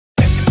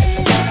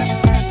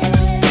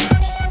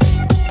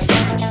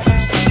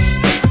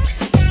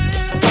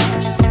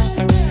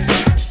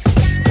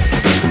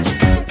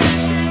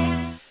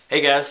Hey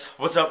guys,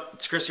 what's up?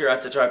 It's Chris here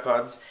at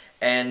iTouchiPodz,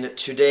 and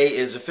today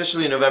is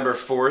officially November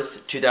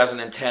 4th,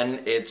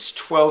 2010. It's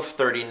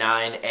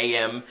 12:39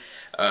 a.m.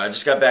 I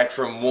just got back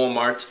from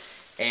Walmart,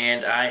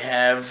 and I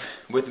have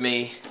with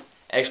me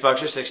Xbox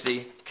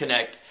 360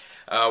 Kinect.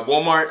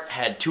 Walmart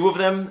had two of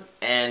them,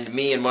 and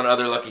me and one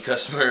other lucky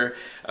customer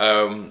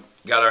got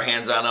our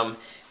hands on them,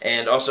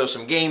 and also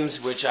some games,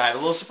 which I have a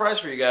little surprise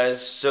for you guys.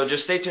 So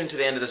just stay tuned to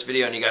the end of this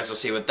video, and you guys will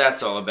see what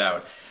that's all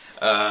about.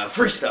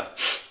 Free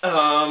stuff.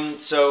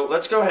 So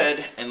let's go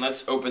ahead and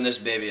let's open this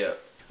baby up.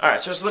 Alright,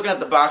 so just looking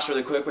at the box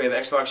really quick, we have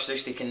Xbox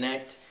 360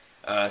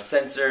 Kinect,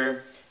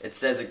 sensor. It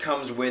says it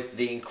comes with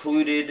the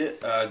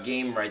included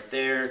game right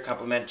there,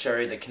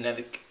 complimentary, the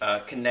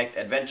Kinect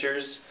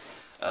Adventures.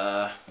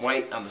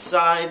 White on the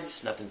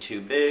sides, nothing too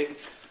big.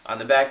 On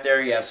the back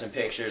there you have some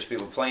pictures,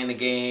 people playing the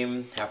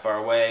game, how far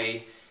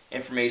away,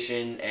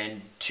 information,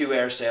 and 2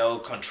 air cell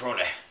controller.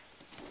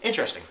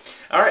 Interesting.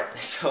 Alright,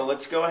 so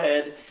let's go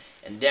ahead.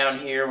 And down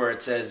here where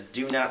it says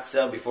do not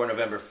sell before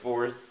November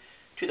 4th,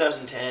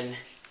 2010,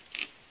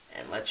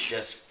 and let's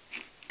just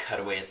cut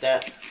away at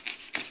that.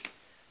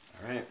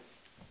 Alright,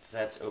 so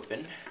that's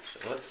open.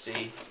 So let's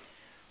see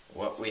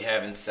what we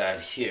have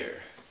inside here.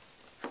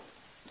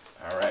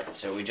 Alright,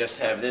 so we just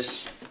have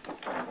this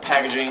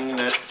packaging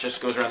that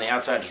just goes around the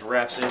outside, just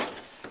wraps it.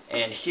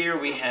 And here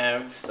we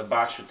have the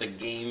box with the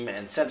game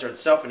and sensor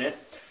itself in it.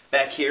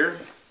 Back here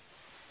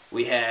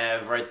we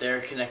have right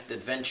there Kinect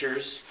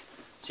Adventures.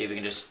 See if we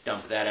can just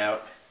dump that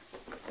out.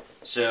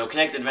 So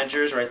Kinect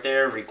Adventures right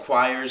there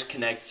requires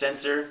Kinect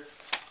sensor.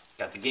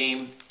 Got the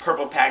game.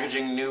 Purple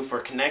packaging new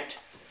for Kinect.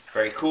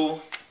 Very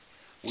cool.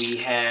 We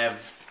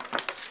have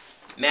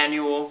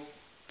manual.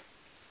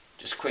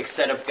 Just quick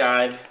setup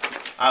guide.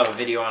 I have a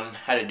video on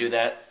how to do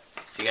that,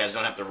 so you guys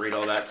don't have to read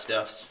all that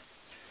stuff.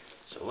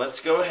 So let's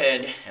go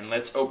ahead and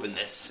let's open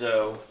this.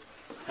 So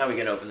how are we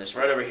going to open this?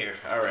 Right over here.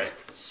 Alright.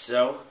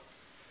 So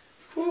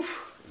whew,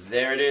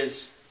 there it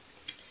is.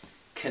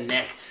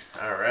 Kinect.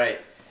 Alright.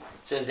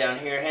 It says down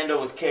here,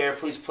 handle with care,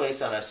 please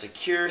place on a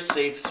secure,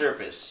 safe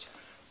surface.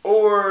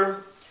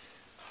 Or,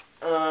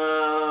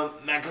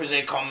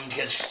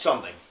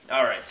 something.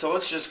 Alright, so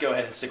let's just go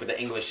ahead and stick with the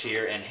English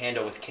here and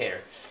handle with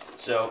care.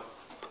 So,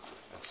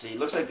 let's see.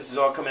 Looks like this is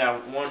all coming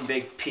out one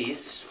big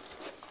piece.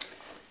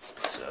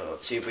 So,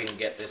 let's see if we can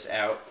get this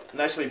out.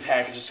 Nicely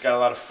packaged. It's got a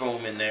lot of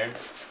foam in there.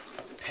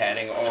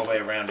 Padding all the way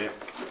around it.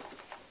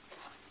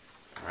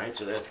 Alright,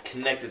 so there's the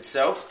Kinect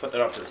itself. Put that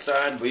off to the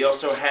side. We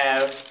also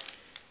have,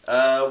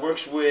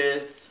 works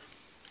with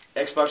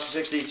Xbox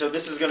 360. So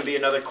this is going to be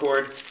another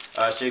cord,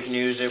 so you can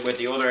use it with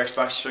the older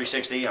Xbox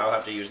 360. I'll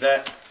have to use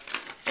that.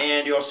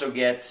 And you also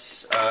get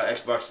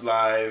Xbox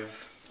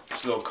Live,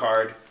 just a little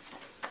card.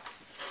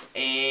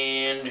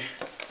 And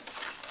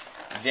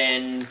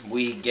then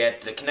we get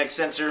the Kinect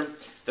sensor,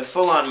 the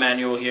full-on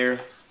manual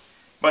here.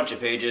 Bunch of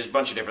pages,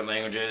 bunch of different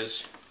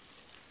languages.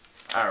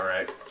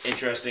 Alright,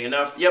 interesting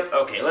enough. Yep,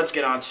 okay, let's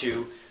get on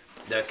to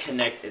the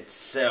Kinect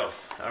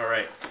itself.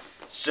 Alright,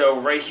 so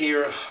right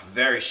here,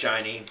 very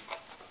shiny.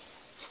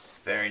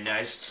 Very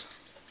nice.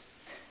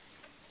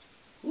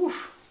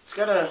 Oof, it's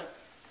got a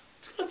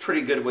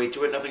pretty good weight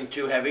to it, nothing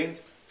too heavy.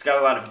 It's got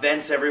a lot of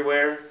vents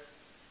everywhere.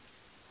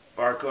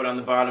 Barcode on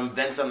the bottom,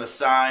 vents on the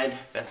side,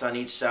 vents on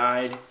each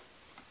side.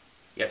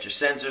 You got your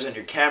sensors and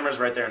your cameras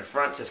right there in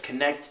front. It says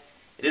Kinect.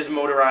 It is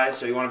motorized,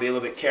 so you want to be a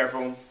little bit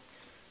careful.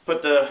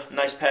 Put the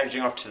nice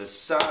packaging off to the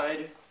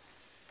side.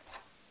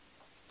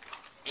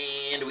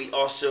 And we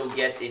also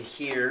get in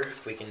here,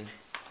 if we can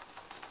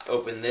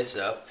open this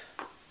up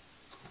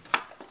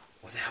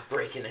without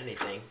breaking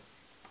anything.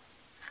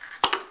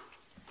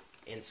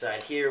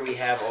 Inside here we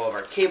have all of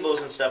our cables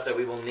and stuff that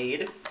we will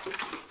need.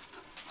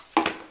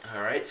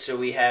 Alright, so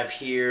we have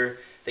here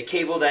the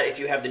cable that if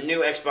you have the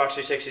new Xbox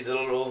 360, the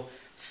little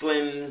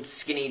slim,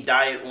 skinny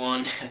diet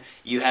one,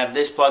 you have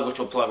this plug which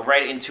will plug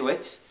right into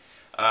it.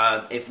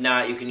 If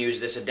not, you can use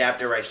this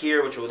adapter right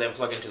here, which will then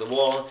plug into the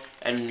wall,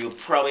 and you'll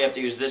probably have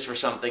to use this for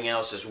something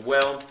else as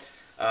well.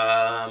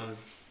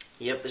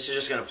 Yep, this is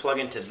just going to plug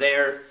into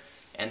there,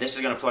 and this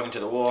is going to plug into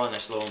the wall, and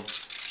this little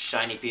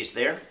shiny piece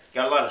there.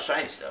 Got a lot of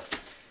shiny stuff.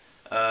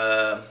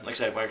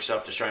 Looks like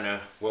Microsoft is trying to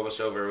whoop us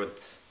over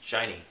with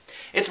shiny.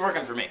 It's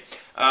working for me.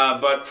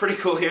 But pretty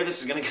cool here. This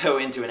is going to go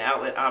into an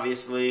outlet,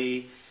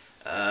 obviously,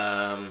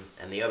 and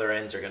the other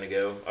ends are going to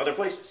go other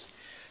places.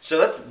 So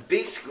that's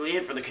basically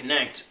it for the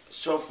Kinect.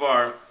 So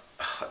far,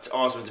 it's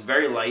awesome. It's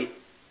very light.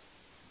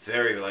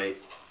 Very light.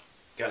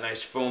 Got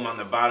nice foam on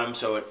the bottom,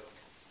 so it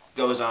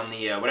goes on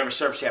the whatever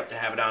surface you have to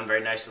have it on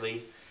very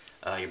nicely.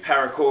 Your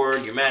power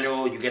cord, your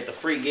manual, you get the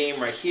free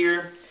game right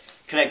here.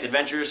 Kinect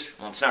Adventures.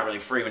 Well, it's not really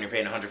free when you're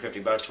paying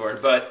 150 bucks for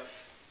it, but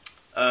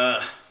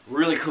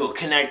really cool.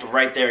 Kinect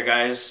right there,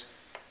 guys.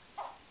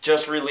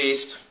 Just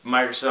released.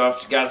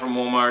 Microsoft. Got it from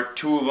Walmart.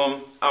 2 of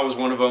them. I was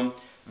one of them.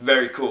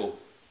 Very cool.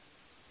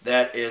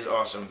 That is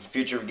awesome.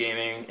 Future of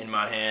gaming in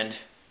my hand.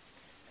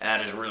 That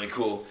is really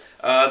cool.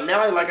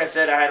 Now, like I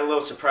said, I had a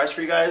little surprise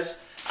for you guys.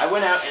 I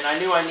went out and I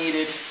knew I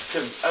needed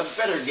a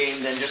better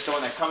game than just the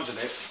one that comes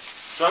with it.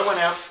 So I went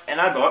out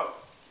and I bought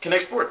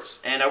Kinect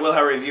Sports, and I will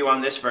have a review on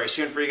this very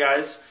soon for you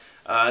guys.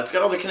 It's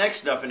got all the Kinect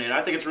stuff in it.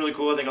 I think it's really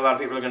cool. I think a lot of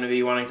people are going to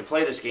be wanting to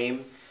play this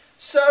game.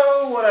 So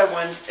what I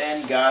went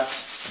and got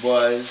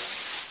was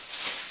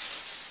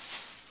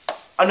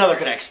another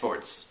Kinect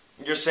Sports.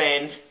 You're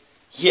saying,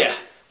 yeah,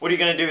 what are you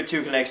going to do with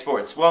two Kinect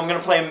Sports? Well, I'm going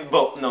to play them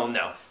both.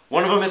 No.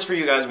 One of them is for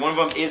you guys. One of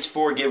them is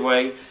for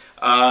giveaway.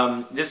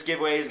 This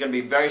giveaway is going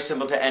to be very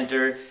simple to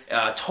enter.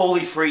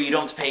 Totally free. You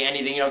don't have to pay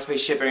anything. You don't have to pay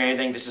shipping or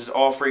anything. This is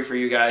all free for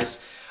you guys.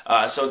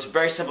 So it's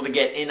very simple to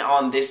get in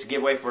on this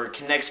giveaway for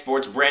Kinect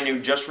Sports, brand new,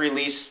 just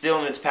released, still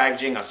in its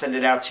packaging. I'll send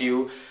it out to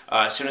you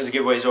as soon as the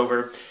giveaway is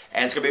over.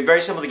 And it's going to be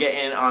very simple to get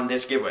in on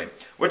this giveaway.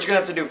 What you're going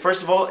to have to do,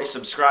 first of all, is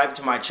subscribe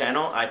to my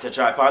channel,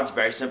 iTouchiPodz.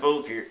 Very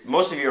simple.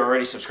 Most of you are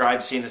already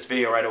subscribed, seeing this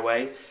video right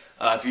away.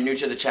 If you're new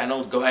to the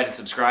channel, go ahead and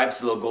subscribe. It's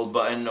the little gold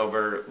button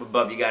over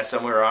above you guys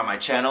somewhere on my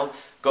channel.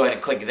 Go ahead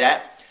and click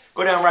that.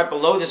 Go down right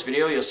below this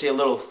video. You'll see a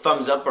little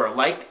thumbs up or a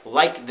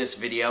like this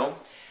video.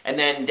 And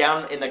then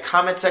down in the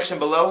comment section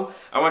below,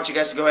 I want you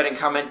guys to go ahead and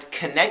comment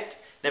Kinect,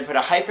 then put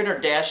a hyphen or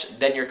dash,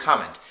 then your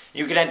comment.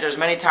 You can enter as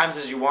many times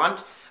as you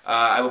want.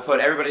 I will put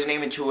everybody's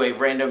name into a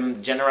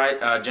random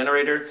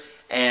generator,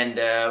 and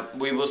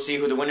we will see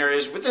who the winner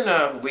is within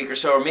a week or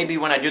so, or maybe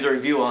when I do the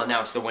review, I'll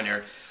announce the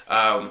winner.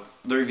 The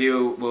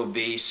review will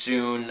be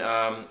soon,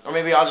 or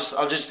maybe I'll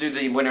just do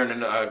the winner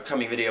in a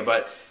coming video.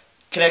 But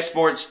Kinect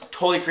Sports,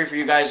 totally free for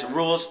you guys.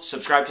 Rules: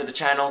 subscribe to the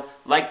channel,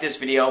 like this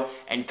video,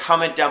 and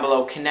comment down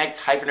below Kinect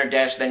hyphen or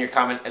dash, then your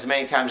comment as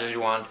many times as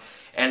you want.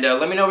 And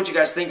let me know what you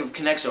guys think of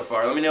Kinect so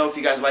far. Let me know if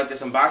you guys like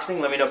this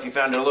unboxing. Let me know if you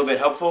found it a little bit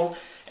helpful.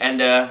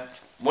 And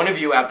one of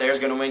you out there is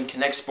going to win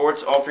Kinect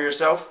Sports all for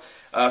yourself,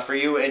 for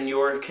you and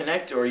your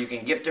Kinect, or you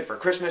can gift it for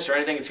Christmas or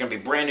anything. It's going to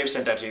be brand new,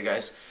 sent out to you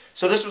guys.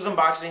 So this was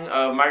unboxing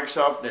of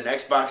Microsoft and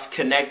Xbox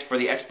Kinect for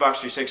the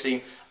Xbox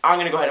 360. I'm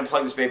going to go ahead and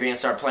plug this baby and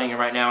start playing it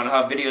right now. And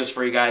I'll have videos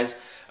for you guys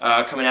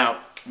coming out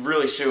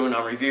really soon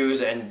on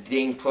reviews and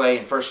gameplay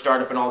and first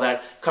startup and all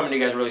that coming to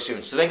you guys really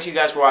soon. So thanks you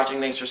guys for watching.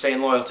 Thanks for staying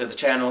loyal to the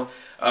channel.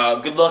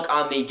 Good luck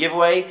on the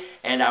giveaway,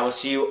 and I will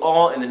see you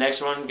all in the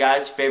next one.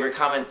 Guys, favorite,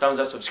 comment, thumbs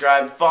up,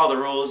 subscribe, follow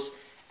the rules,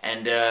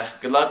 and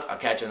good luck. I'll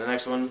catch you in the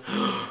next one.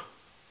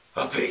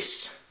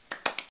 Peace.